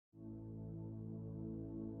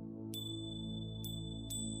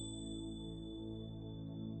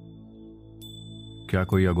क्या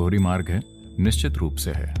कोई अघोरी मार्ग है? निश्चित रूप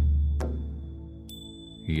से है।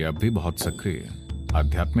 यह अब भी बहुत सक्रिय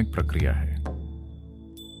आध्यात्मिक प्रक्रिया है।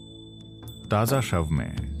 ताजा शव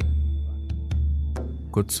में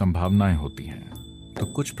कुछ संभावनाएं होती हैं, तो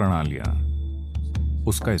कुछ प्रणालियां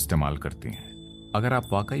उसका इस्तेमाल करती हैं। अगर आप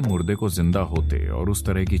वाकई मुर्दे को जिंदा होते और उस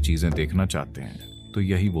तरह की चीजें देखना चाहते हैं, तो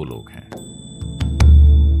यही वो लोग हैं।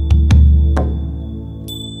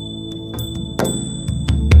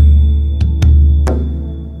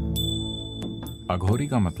 अघोरी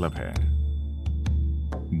का मतलब है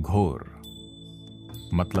घोर,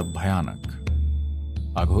 मतलब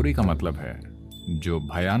भयानक। अघोरी का मतलब है जो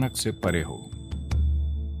भयानक से परे हो।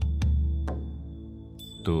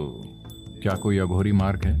 तो क्या कोई अघोरी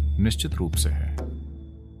मार्ग है? निश्चित रूप से है।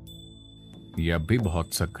 यह अब भी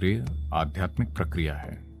बहुत सक्रिय आध्यात्मिक प्रक्रिया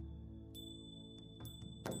है।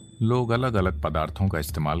 लोग अलग अलग पदार्थों का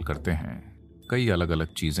इस्तेमाल करते हैं कई अलग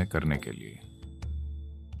अलग चीजें करने के लिए।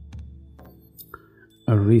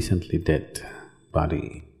 A recently dead body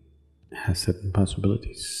has certain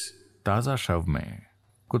possibilities. ताजा शव में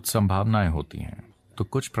कुछ संभावनाएं होती हैं, तो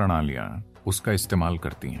कुछ प्रणालियां उसका इस्तेमाल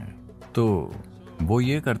करती हैं। तो वो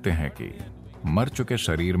ये करते हैं कि मर चुके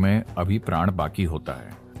शरीर में अभी प्राण बाकी होता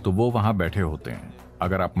है, तो वो वहां बैठे होते हैं।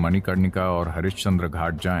 अगर आप मणिकर्णिका और हरिश्चंद्र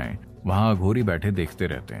घाट जाएं, वहां अघोरी बैठे देखते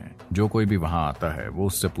रहते हैं। जो कोई भी वहां आता है वो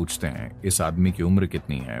उससे पूछते हैं इस आदमी की उम्र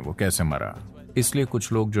कितनी है, वो कैसे मरा। इसलिए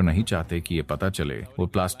कुछ लोग जो नहीं चाहते कि ये पता चले, वो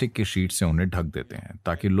प्लास्टिक की शीट से उन्हें ढक देते हैं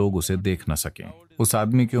ताकि लोग उसे देख न सकें। उस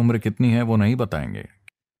आदमी की उम्र कितनी है वो नहीं बताएंगे,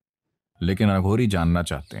 लेकिन अघोरी जानना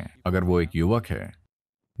चाहते हैं। अगर वो एक युवक है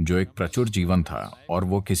जो एक प्रचुर जीवन था और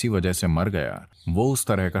वो किसी वजह से मर गया, वो उस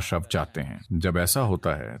तरह का शव चाहते हैं। जब ऐसा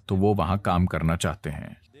होता है तो वो वहां काम करना चाहते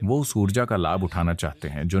हैं। वो उस ऊर्जा का लाभ उठाना चाहते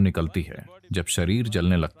हैं जो निकलती है। जब शरीर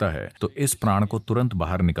जलने लगता है तो इस प्राण को तुरंत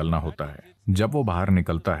बाहर निकलना होता है। जब वो बाहर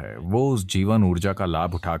निकलता है, वो उस जीवन ऊर्जा का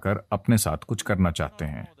लाभ उठाकर अपने साथ कुछ करना चाहते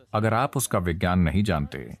हैं। अगर आप उसका विज्ञान नहीं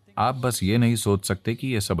जानते, आप बस ये नहीं सोच सकते कि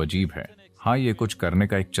ये सब अजीब है। हाँ, ये कुछ करने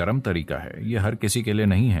का एक चरम तरीका है। ये हर किसी के लिए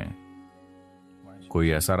नहीं है। कोई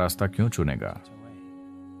ऐसा रास्ता क्यों चुनेगा?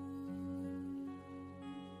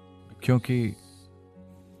 क्योंकि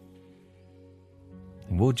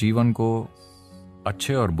वो जीवन को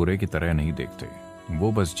अच्छे और बुरे की तरह नहीं देखते।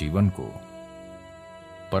 वो बस जीवन को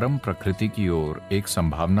परम प्रकृति की ओर एक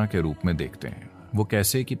संभावना के रूप में देखते हैं। वो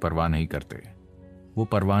कैसे की परवाह नहीं करते। वो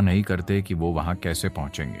परवाह नहीं करते कि वो वहां कैसे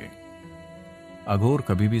पहुंचेंगे। अघोर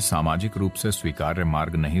कभी भी सामाजिक रूप से स्वीकार्य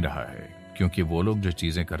मार्ग नहीं रहा है, क्योंकि वो लोग जो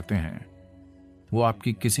चीजें करते हैं वो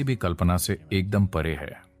आपकी किसी भी कल्पना से एकदम परे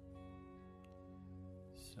है।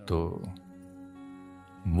 तो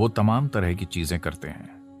वो तमाम तरह की चीजें करते हैं।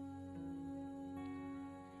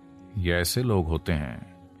 ये ऐसे लोग होते हैं,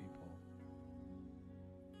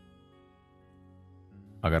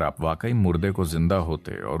 अगर आप वाकई मुर्दे को जिंदा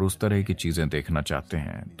होते और उस तरह की चीजें देखना चाहते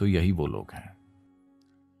हैं, तो यही वो लोग हैं।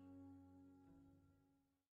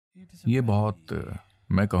 ये बहुत,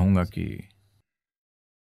 मैं कहूंगा कि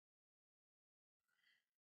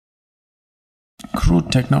Crude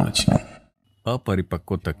technology.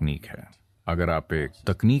 अपरिपक्व तकनीक है। अगर आप एक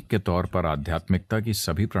तकनीक के तौर पर आध्यात्मिकता की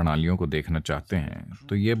सभी प्रणालियों को देखना चाहते हैं,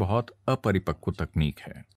 तो ये बहुत अपरिपक्व तकनीक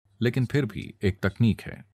है। लेकिन फिर भी एक तकनीक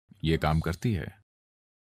है, ये काम करती है,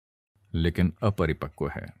 लेकिन अपरिपक्व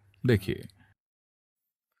है। देखिए,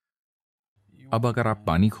 अब अगर आप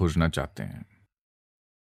पानी खोजना चाहते हैं,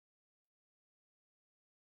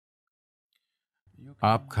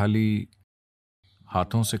 आप खाली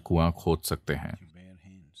हाथों से कुआं खोद सकते हैं,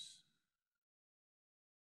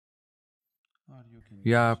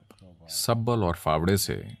 या आप सब्बल और फावड़े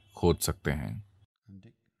से खोद सकते हैं,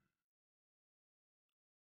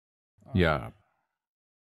 या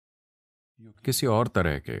किसी और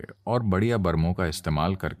तरह के और बढ़िया बर्मों का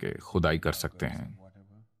इस्तेमाल करके खुदाई कर सकते हैं,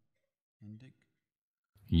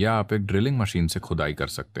 या आप एक ड्रिलिंग मशीन से खुदाई कर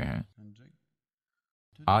सकते हैं।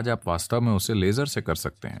 आज आप वास्तव में उसे लेजर से कर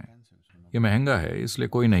सकते हैं। ये महंगा है, इसलिए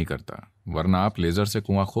कोई नहीं करता, वरना आप लेजर से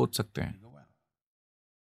कुआं खोद सकते हैं।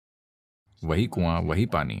 वही कुआं, वही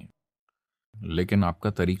पानी, लेकिन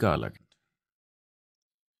आपका तरीका अलग है।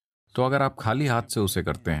 तो अगर आप खाली हाथ से उसे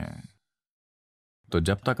करते हैं, तो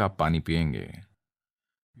जब तक आप पानी पिएंगे,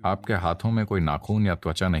 आपके हाथों में कोई नाखून या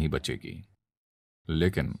त्वचा नहीं बचेगी।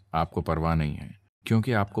 लेकिन आपको परवाह नहीं है,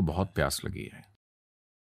 क्योंकि आपको बहुत प्यास लगी है।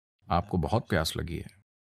 आपको बहुत प्यास लगी है,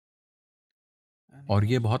 और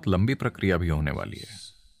ये बहुत लंबी प्रक्रिया भी होने वाली है।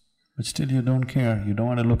 But still you don't care. You don't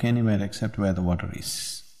want to look anywhere except where the water is.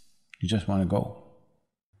 You just want to go.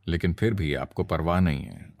 लेकिन फिर भी आपको परवाह नहीं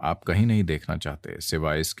है। आप कहीं नहीं देखना चाहते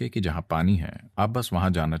सिवाय इसके कि जहां पानी है। आप बस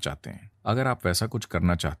वहां जाना चाहते हैं। अगर आप वैसा कुछ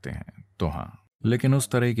करना चाहते हैं, तो हाँ, लेकिन उस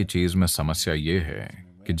तरह की चीज में समस्या ये है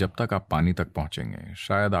कि जब तक आप पानी तक पहुंचेंगे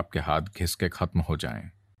शायद आपके हाथ घिस के खत्म हो जाएं।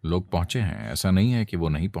 लोग पहुंचे हैं, ऐसा नहीं है कि वो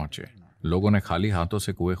नहीं पहुंचे। लोगों ने खाली हाथों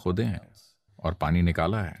से कुएं खोदे हैं और पानी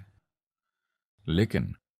निकाला है।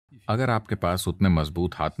 लेकिन अगर आपके पास उतने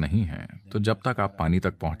मजबूत हाथ नहीं हैं तो जब तक आप पानी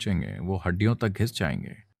तक पहुंचेंगे वो हड्डियों तक घिस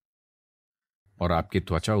जाएंगे और आपकी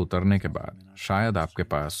त्वचा उतरने के बाद शायद आपके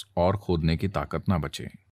पास और खोदने की ताकत ना बचे।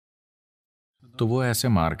 तो वो ऐसे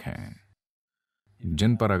मार्ग हैं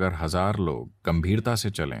जिन पर अगर 1000 लोग गंभीरता से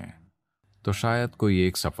चलें तो शायद कोई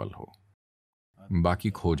एक सफल हो,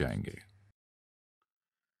 बाकी खो जाएंगे।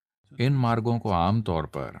 इन मार्गों को आमतौर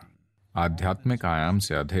पर आध्यात्मिक आयाम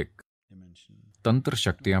से अधिक तंत्र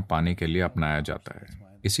शक्तियां पाने के लिए अपनाया जाता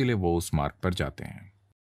है, इसीलिए वो उस मार्ग पर जाते हैं।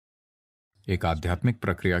 एक आध्यात्मिक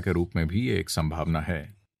प्रक्रिया के रूप में भी ये एक संभावना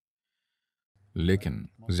है, लेकिन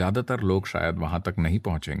ज्यादातर लोग शायद वहां तक नहीं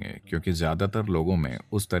पहुंचेंगे क्योंकि ज्यादातर लोगों में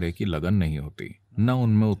उस तरह की लगन नहीं होती, न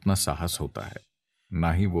उनमें उतना साहस होता है,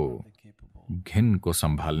 ना ही वो घिन को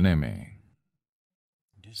संभालने में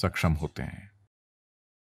सक्षम होते हैं।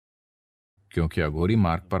 क्योंकि अघोरी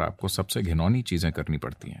मार्ग पर आपको सबसे घिनौनी चीजें करनी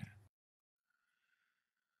पड़ती हैं।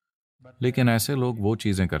 लेकिन ऐसे लोग वो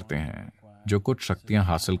चीजें करते हैं जो कुछ शक्तियां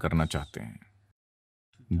हासिल करना चाहते हैं,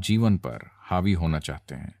 जीवन पर हावी होना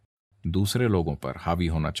चाहते हैं, दूसरे लोगों पर हावी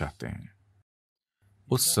होना चाहते हैं।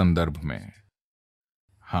 उस संदर्भ में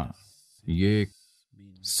हाँ, ये एक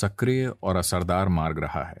सक्रिय और असरदार मार्ग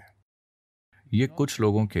रहा है। ये कुछ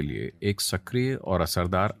लोगों के लिए एक सक्रिय और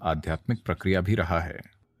असरदार आध्यात्मिक प्रक्रिया भी रहा है,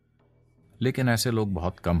 लेकिन ऐसे लोग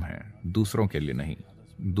बहुत कम हैं, दूसरों के लिए नहीं।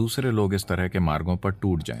 दूसरे लोग इस तरह के मार्गों पर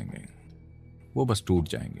टूट जाएंगे, वो बस टूट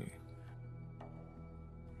जाएंगे,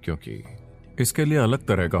 क्योंकि इसके लिए अलग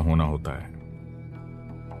तरह का होना होता है।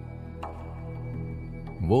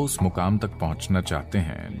 वो उस मुकाम तक पहुंचना चाहते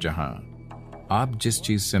हैं जहां आप जिस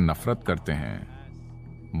चीज से नफरत करते हैं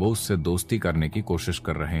वो उससे दोस्ती करने की कोशिश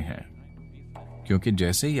कर रहे हैं। क्योंकि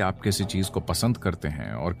जैसे ही आप किसी चीज को पसंद करते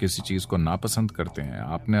हैं और किसी चीज को नापसंद करते हैं,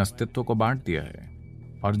 आपने अस्तित्व को बांट दिया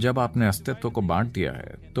है, और जब आपने अस्तित्व को बांट दिया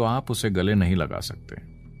है तो आप उसे गले नहीं लगा सकते।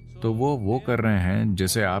 तो वो कर रहे हैं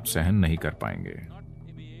जिसे आप सहन नहीं कर पाएंगे।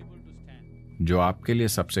 जो आपके लिए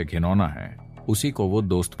सबसे घिनौना है उसी को वो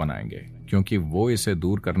दोस्त बनाएंगे, क्योंकि वो इसे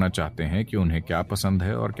दूर करना चाहते हैं कि उन्हें क्या पसंद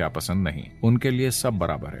है और क्या पसंद नहीं। उनके लिए सब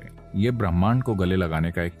बराबर है। ये ब्रह्मांड को गले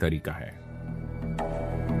लगाने का एक तरीका है।